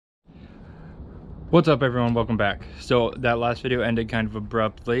What's up everyone, welcome back. So that last video ended kind of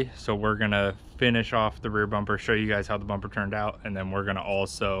abruptly, so we're gonna finish off the rear bumper, show you guys how the bumper turned out, and then we're gonna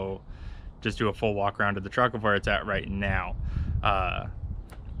also just do a full walk around of the truck of where it's at right now.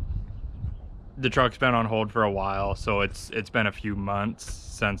 The truck's been on hold for a while, so it's been a few months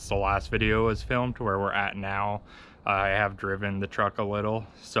since the last video was filmed where we're at now. I have driven the truck a little,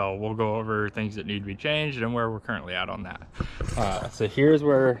 so we'll go over things that need to be changed and where we're currently at on that. So here's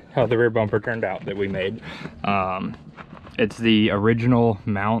how the rear bumper turned out that we made. It's the original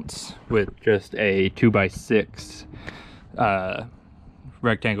mounts with just a 2x6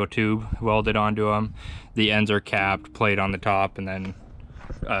 rectangle tube welded onto them. The ends are capped, plate on the top, and then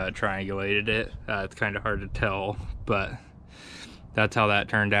triangulated it. It's kind of hard to tell, but that's how that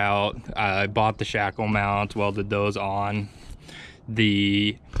turned out. I bought the shackle mounts, welded those on.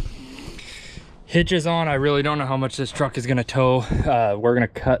 The hitches on, I really don't know how much this truck is gonna tow. We're gonna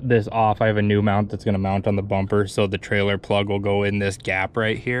cut this off. I have a new mount that's gonna mount on the bumper, so the trailer plug will go in this gap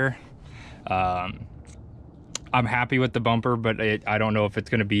right here. I'm happy with the bumper, but I don't know if it's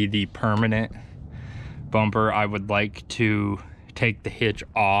gonna be the permanent bumper. I would like to take the hitch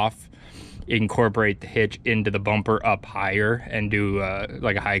off, incorporate the hitch into the bumper up higher, and do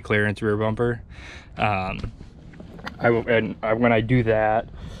like a high clearance rear bumper. When I do that,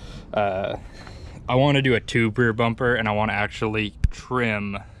 I want to do a tube rear bumper, and I want to actually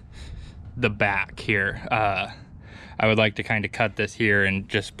trim the back here. I would like to kind of cut this here and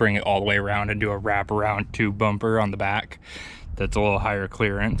just bring it all the way around and do a wraparound tube bumper on the back that's a little higher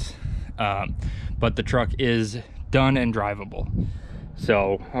clearance. But the truck is done and drivable,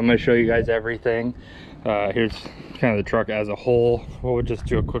 so I'm going to show you guys everything. Here's kind of the truck as a whole. We'll just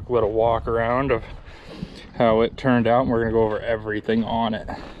do a quick little walk around of how it turned out, and we're going to go over everything on it.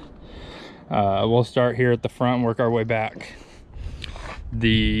 We'll start here at the front and work our way back.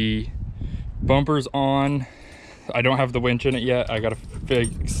 The bumper's on. I don't have the winch in it yet. I gotta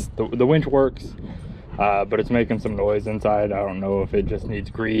fix the winch works, but it's making some noise inside. I don't know if it just needs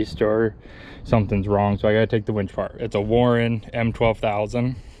greased or something's wrong, so I gotta take the winch apart. It's a Warren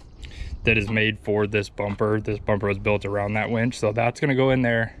M12000 that is made for this bumper. This bumper was built around that winch, so that's gonna go in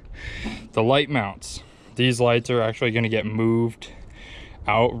there. The light mounts, these lights are actually gonna get moved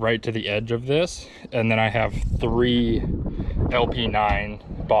out right to the edge of this, and then I have 3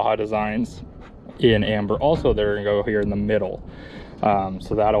 LP9 Baja designs in amber also. They're gonna go here in the middle,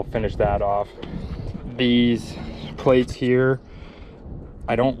 so that'll finish that off. These plates here,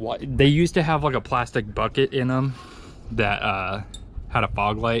 I don't like. They used to have like a plastic bucket in them that had a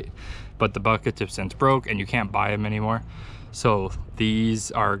fog light, but the buckets have since broke and you can't buy them anymore. So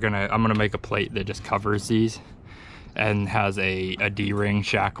these are I'm gonna make a plate that just covers these and has a D-ring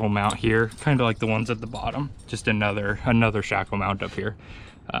shackle mount here, kind of like the ones at the bottom, just another shackle mount up here.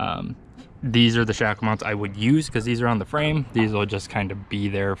 These are the shackle mounts I would use because these are on the frame. These will just kind of be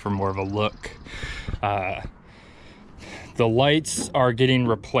there for more of a look. The lights are getting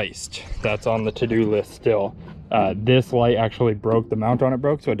replaced. That's on the to-do list still. This light actually broke, the mount on it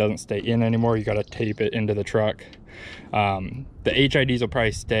broke, so it doesn't stay in anymore. You gotta tape it into the truck. The HIDs will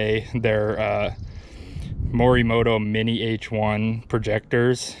probably stay. They're Morimoto Mini H1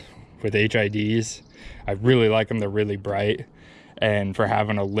 projectors with HIDs. I really like them. They're really bright, and for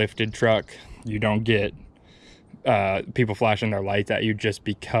having a lifted truck, you don't get people flashing their lights at you just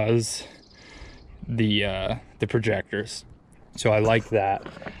because the projectors. So I like that.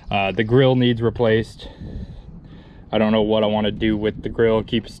 The grill needs replaced. I don't know what I want to do with the grill.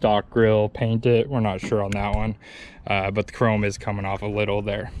 Keep a stock grill, paint it. We're not sure on that one, but the chrome is coming off a little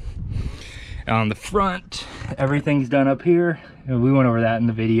there. On the front, everything's done up here. We went over that in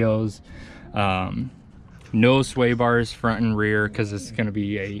the videos. No sway bars front and rear because it's going to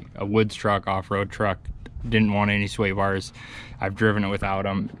be a woods truck, off-road truck. Didn't want any sway bars. I've driven it without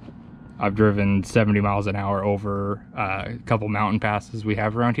them. I've driven 70 miles an hour over a couple mountain passes we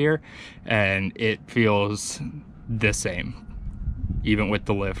have around here, and it feels the same. Even with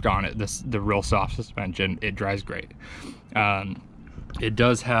the lift on it, the real soft suspension, it drives great. It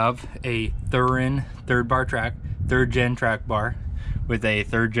does have a Thurin third gen track bar with a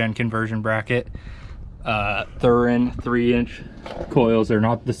 3rd gen conversion bracket. Thurin 3-inch coils. They're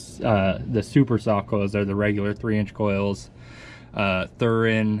not the super soft coils, they're the regular 3-inch coils.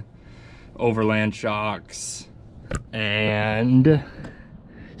 Thurin overland shocks and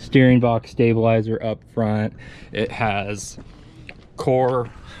steering box stabilizer up front. It has core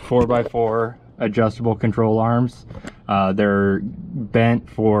 4x4 adjustable control arms. They're bent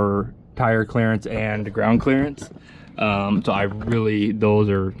for tire clearance and ground clearance. So those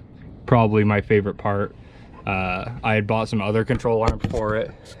are probably my favorite part I had bought some other control arms for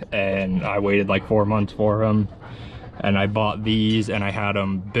it, and I waited like 4 months for them. And I bought these, and I had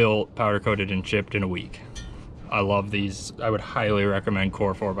them built, powder coated, and shipped in a week. I love these. I would highly recommend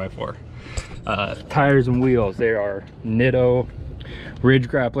Core 4x4. Tires and wheels, they are Nitto Ridge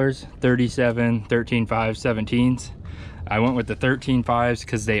Grapplers, 37, 13.5, 17s. I went with the 13.5s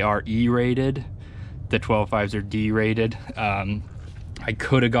because they are E-rated. The 12.5s are D-rated. I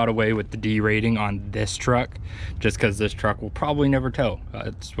could have got away with the D rating on this truck just because this truck will probably never tow.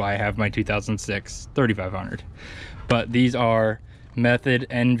 That's why I have my 2006 3500. But these are Method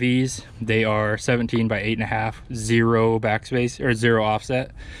NVs. They are 17 by 8.5, 0 backspace or 0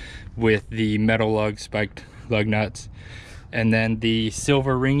 offset with the metal lug, spiked lug nuts. And then the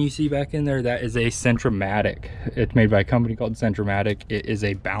silver ring you see back in there, that is a Centromatic. It's made by a company called Centromatic. It is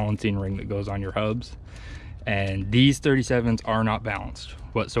a balancing ring that goes on your hubs. And these 37s are not balanced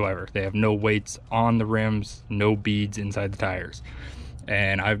whatsoever. They have no weights on the rims, no beads inside the tires.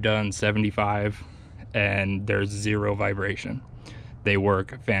 And I've done 75 and there's 0 vibration. They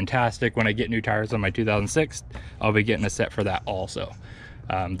work fantastic. When I get new tires on my 2006, I'll be getting a set for that also.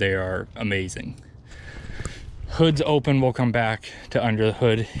 They are amazing. Hood's open, we'll come back to under the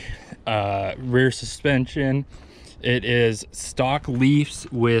hood. Rear suspension, it is stock Leafs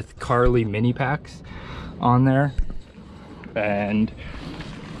with Carly mini packs on there, and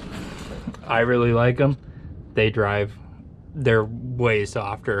I really like them. They're way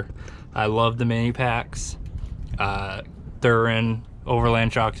softer. I love the mini packs. They're in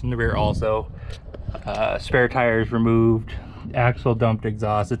overland shocks in the rear also. Spare tires removed, axle dumped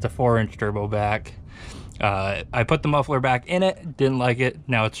exhaust. It's a 4-inch turbo back. I put the muffler back in it, didn't like it.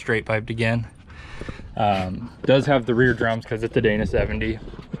 Now it's straight piped again. Does have the rear drums because it's a Dana 70.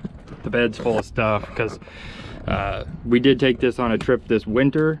 The bed's full of stuff because we did take this on a trip this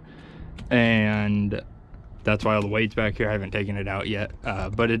winter, and that's why all the weight's back here. I haven't taken it out yet,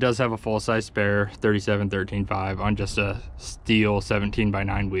 but it does have a full-size spare 37 13.5 on just a steel 17 by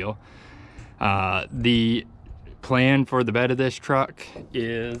 9 wheel. The plan for the bed of this truck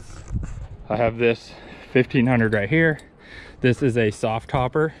is I have this 1500 right here. This is a soft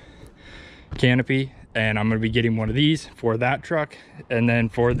topper canopy, and I'm going to be getting one of these for that truck. And then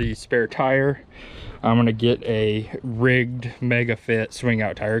for the spare tire, I'm going to get a rigged Mega Fit swing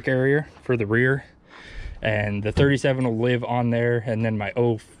out tire carrier for the rear, and the 37 will live on there. And then my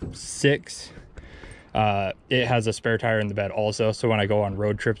 06, it has a spare tire in the bed also, so when I go on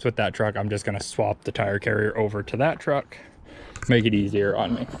road trips with that truck, I'm just going to swap the tire carrier over to that truck, make it easier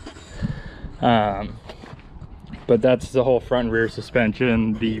on me. But that's the whole front and rear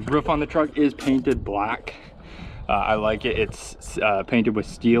suspension. The roof on the truck is painted black. I like it. It's painted with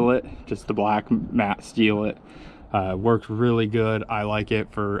Steelit, just the black matte Steelit. Works really good. I like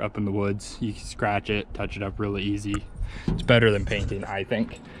it for up in the woods. You can scratch it, touch it up really easy. It's better than painting, I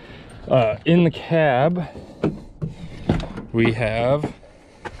think. In the cab, we have,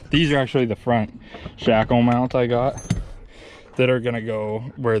 these are actually the front shackle mounts I got that are gonna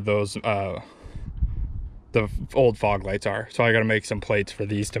go where those the old fog lights are. So I got to make some plates for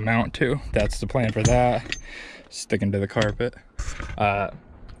these to mount to. That's the plan for that. Sticking to the carpet.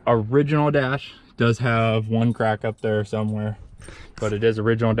 Original dash does have one crack up there somewhere, but it is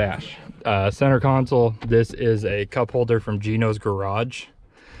original dash. Center console, this is a cup holder from Gino's Garage.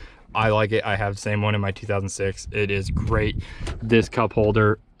 I like it. I have the same one in my 2006. It is great. This cup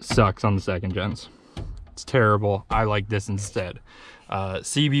holder sucks on the second gens. It's terrible. I like this instead.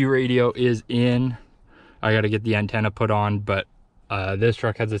 CB radio is in. I got to get the antenna put on, but this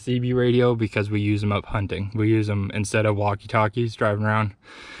truck has a CB radio because we use them up hunting. We use them instead of walkie-talkies driving around.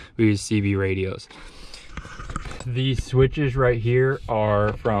 We use CB radios. These switches right here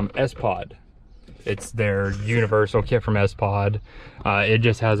are from S-Pod. It's their universal kit from S-Pod. It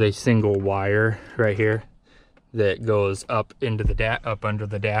just has a single wire right here that goes up into the up under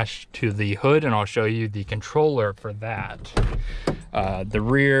the dash to the hood, and I'll show you the controller for that. The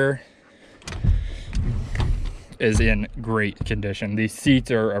rear is in great condition. These seats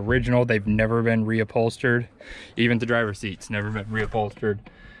are original. They've never been reupholstered. Even the driver's seats never been reupholstered.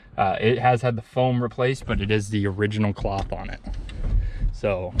 It has had the foam replaced, but it is the original cloth on it.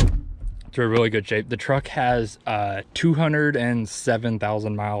 So it's in really good shape. The truck has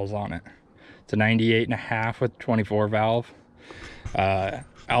 207,000 miles on it. It's a 98.5 with 24 valve.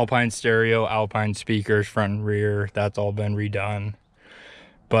 Alpine stereo, Alpine speakers, front and rear. That's all been redone.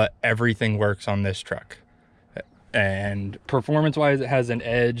 But everything works on this truck. And performance wise, it has an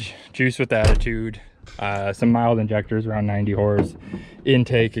Edge, juice with attitude, some mild injectors around 90 horse,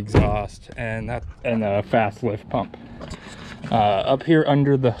 intake, exhaust, and a fast lift pump. Up here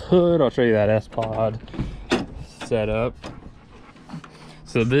under the hood, I'll show you that S-Pod. setup.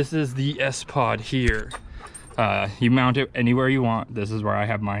 So this is the S pod here. You mount it anywhere you want. This is where I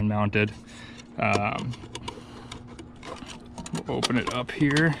have mine mounted. We'll open it up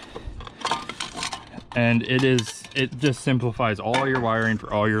here, and it just simplifies all your wiring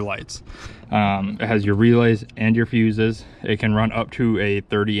for all your lights. It has your relays and your fuses. It can run up to a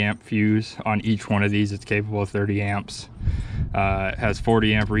 30 amp fuse on each one of these. It's capable of 30 amps. It has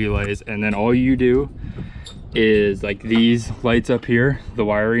 40 amp relays, and then all you do is, like, these lights up here, the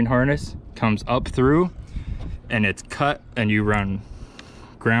wiring harness comes up through and it's cut, and you run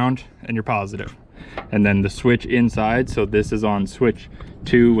ground and you're positive. And then the switch inside, so this is on switch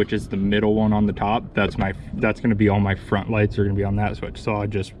 2, which is the middle one on the top. That's gonna be all my front lights are gonna be on that switch. So I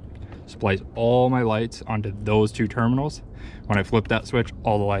just splice all my lights onto those 2 terminals. When I flip that switch,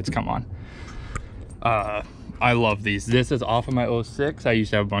 all the lights come on. I love these. This is off of my 06. I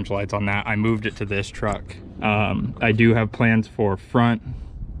used to have a bunch of lights on that. I moved it to this truck. I do have plans for front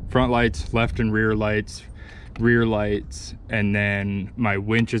lights, left and rear lights, and then my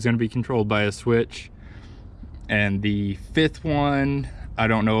winch is going to be controlled by a switch. And the 5th one, I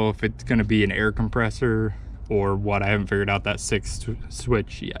don't know if it's going to be an air compressor or what. I haven't figured out that 6th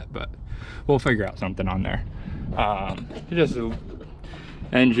switch yet, but we'll figure out something on there. Just a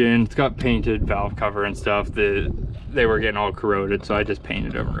engine. It's got painted valve cover and stuff. They were getting all corroded, so I just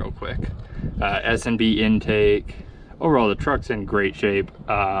painted them real quick. S&B intake. Overall, the truck's in great shape.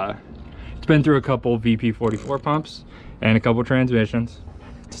 It's been through a couple VP44 pumps and a couple transmissions.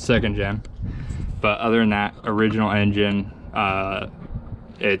 It's 2nd gen, but other than that, original engine.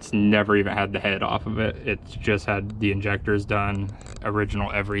 It's never even had the head off of it. It's just had the injectors done, original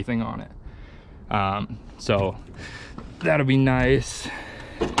everything on it. So that'll be nice.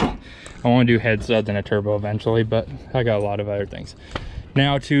 I want to do head studs and a turbo eventually, but I got a lot of other things.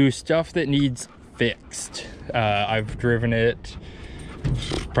 Now to stuff that needs fixed. I've driven it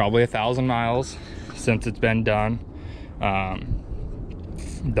probably 1,000 miles since it's been done.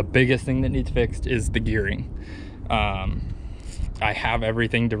 The biggest thing that needs fixed is the gearing. I have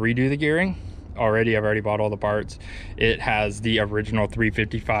everything to redo the gearing already. I've already bought all the parts. It has the original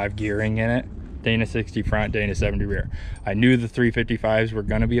 355 gearing in it. Dana 60 front, Dana 70 rear. I knew the 355s were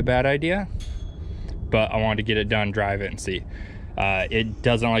gonna be a bad idea, but I wanted to get it done, drive it, and see. It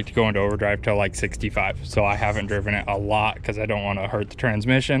doesn't like to go into overdrive till like 65, so I haven't driven it a lot because I don't want to hurt the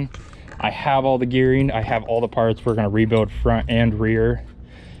transmission. I have all the gearing. I have all the parts. We're gonna rebuild front and rear,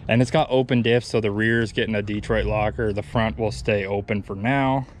 and it's got open diffs, so the rear is getting a Detroit locker. The front will stay open for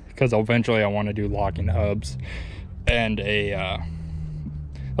now because eventually I want to do locking hubs and a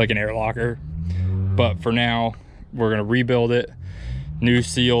like an air locker. But for now, we're gonna rebuild it. New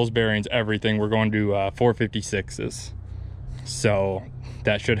seals, bearings, everything. We're going to do 456s. So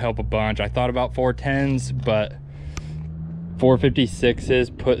that should help a bunch. I thought about 410s, but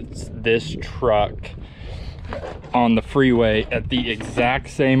 456s puts this truck on the freeway at the exact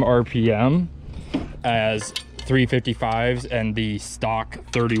same RPM as 355s and the stock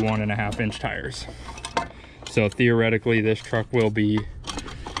 31.5-inch tires. So theoretically, this truck will be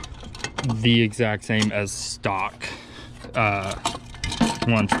the exact same as stock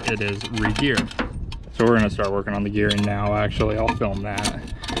once it is re-geared. So we're gonna start working on the gearing now. Actually, I'll film that.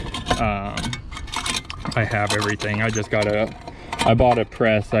 I have everything. I bought a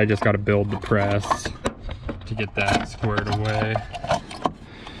press. I just gotta build the press to get that squared away.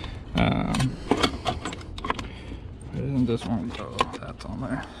 Isn't this one? Oh, that's on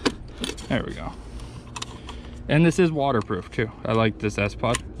there. There we go. And this is waterproof too. I like this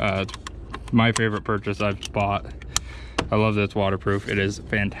S-Pod. It's my favorite purchase I've bought. I love that it's waterproof. It is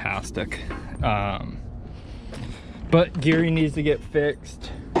fantastic. But gearing needs to get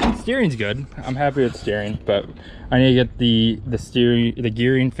fixed. Steering's good. I'm happy with steering, but I need to get the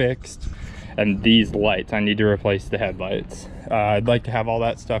gearing fixed, and these lights, I need to replace the headlights. I'd like to have all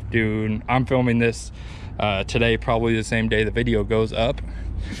that stuff done. I'm filming this today, probably the same day the video goes up,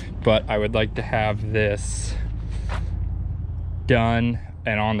 but I would like to have this done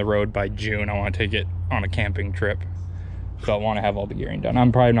and on the road by June. I want to take it on a camping trip, so I want to have all the gearing done.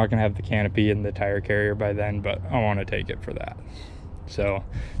 I'm probably not going to have the canopy and the tire carrier by then, but I want to take it for that. So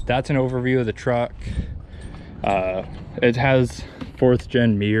that's an overview of the truck. It has 4th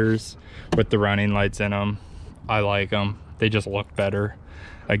gen mirrors with the running lights in them. I like them. They just look better.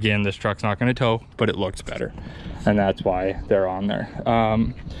 Again, this truck's not going to tow, but it looks better, and that's why they're on there.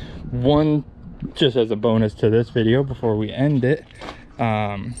 One, just as a bonus to this video before we end it,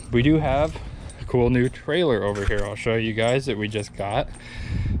 we do have a cool new trailer over here. I'll show you guys that we just got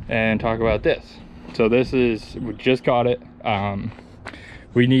and talk about this. So this is, we just got it.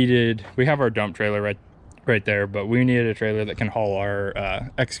 We have our dump trailer right there, but we needed a trailer that can haul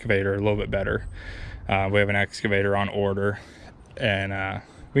our excavator a little bit better. We have an excavator on order, and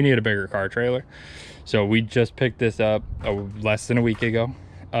we need a bigger car trailer. So we just picked this up less than a week ago.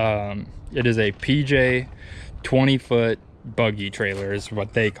 It is a PJ 20-foot buggy trailer is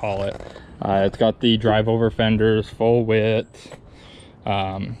what they call it. It's got the drive over fenders, full width,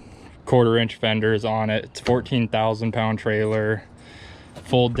 1/4-inch fenders on it. It's 14,000 pound trailer,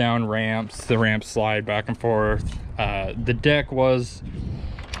 fold down ramps. The ramps slide back and forth. The deck was,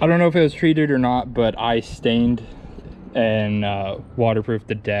 I don't know if it was treated or not, but I stained and waterproofed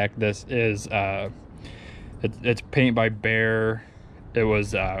the deck. This is it's paint by Bear. It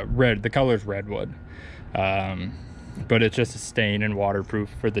was red, the color's redwood, but it's just a stain and waterproof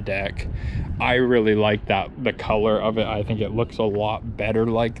for the deck. I really like the color of it. I think it looks a lot better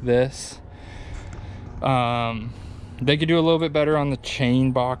like this. They could do a little bit better on the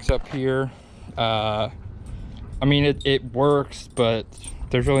chain box up here. I mean, it works, but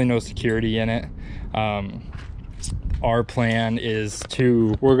there's really no security in it. Our plan is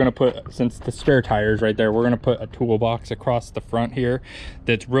we're gonna put, since the spare tire's right there, we're gonna put a toolbox across the front here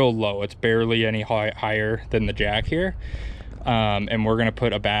that's real low. It's barely any higher than the jack here. And we're gonna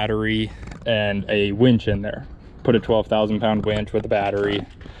put a battery and a winch in there. Put a 12,000 pound winch with a battery,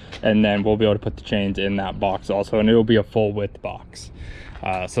 and then we'll be able to put the chains in that box also, and it'll be a full width box.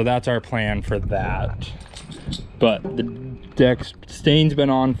 So that's our plan for that. But the deck stain's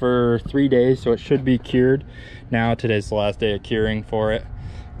been on for 3 days, so it should be cured now. Today's the last day of curing for it.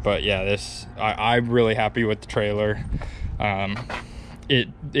 But yeah, I'm really happy with the trailer.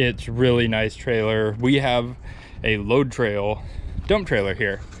 It's really nice trailer. We have a load trail dump trailer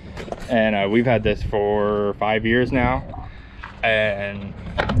here, and we've had this for 5 years now, and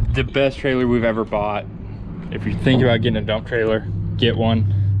the best trailer we've ever bought. If you're thinking about getting a dump trailer, get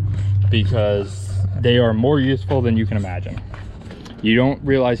one, because they are more useful than you can imagine. You don't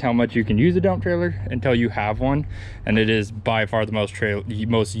realize how much you can use a dump trailer until you have one, and it is by far the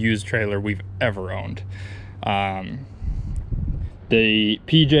most used trailer we've ever owned. The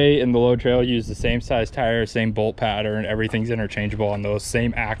PJ and the load trail use the same size tire, same bolt pattern, everything's interchangeable on those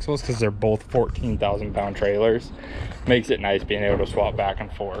same axles because they're both 14,000 pound trailers. Makes it nice being able to swap back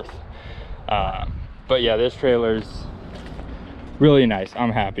and forth. But yeah, this trailer's really nice.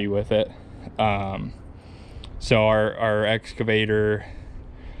 I'm happy with it. So our excavator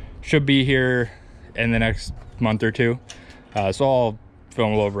should be here in the next month or two. So I'll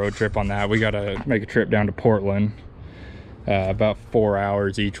film a little road trip on that. We gotta make a trip down to Portland, about 4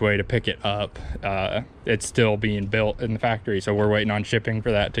 hours each way to pick it up. It's still being built in the factory, so we're waiting on shipping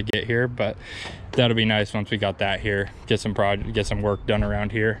for that to get here, but that'll be nice once we got that here. Get some work done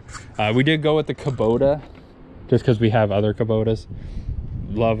around here. We did go with the Kubota just because we have other Kubotas.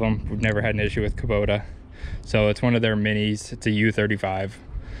 Love them. We've never had an issue with Kubota. So it's one of their minis. It's a U35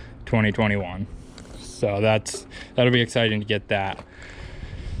 2021. So that'll be exciting to get that.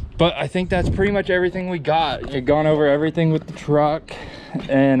 But I think that's pretty much everything we got. We've gone over everything with the truck,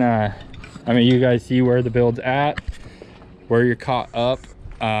 and I mean, you guys see where the build's at, where you're caught up.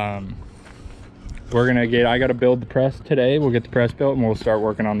 I gotta build the press today. We'll get the press built and we'll start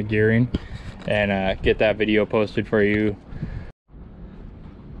working on the gearing and get that video posted for you.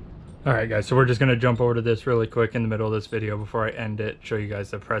 All right, guys, so we're just gonna jump over to this really quick in the middle of this video before I end it, show you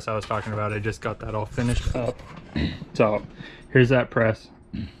guys the press I was talking about. I just got that all finished up. So here's that press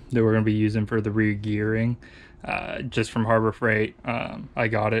that we're gonna be using for the rear gearing, just from Harbor Freight. I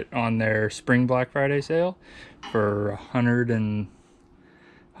got it on their spring Black Friday sale for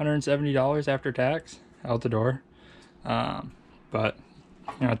 $170 after tax out the door. But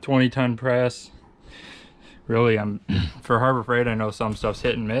you know, 20-ton press. Really, for Harbor Freight, I know some stuff's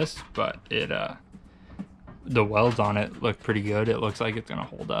hit and miss, but the welds on it look pretty good. It looks like it's gonna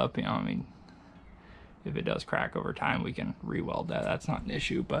hold up. You know, I mean, if it does crack over time, we can re-weld that. That's not an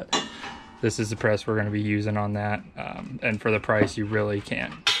issue. But this is the press we're gonna be using on that, and for the price, you really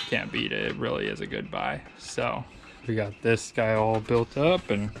can't beat it. It really is a good buy. So we got this guy all built up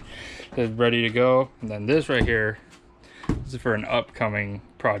and is ready to go. And then this right here, this is for an upcoming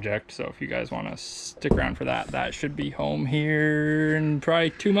project, so if you guys want to stick around for that, that should be home here in probably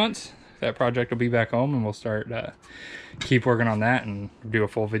 2 months. That project will be back home, and we'll start keep working on that and do a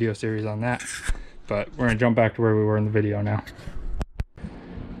full video series on that. But we're gonna jump back to where we were in the video now.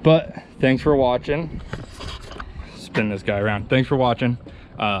 But thanks for watching. Spin this guy around. Thanks for watching.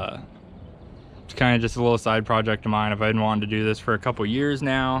 It's kind of just a little side project of mine. I've been wanting to do this for a couple years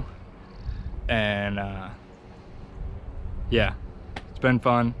now, and yeah, it's been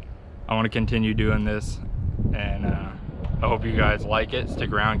fun. I want to continue doing this, and I hope you guys like it.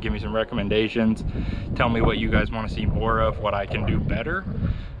 Stick around, give me some recommendations. Tell me what you guys want to see more of, what I can do better,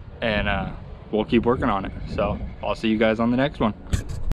 and we'll keep working on it. So I'll see you guys on the next one.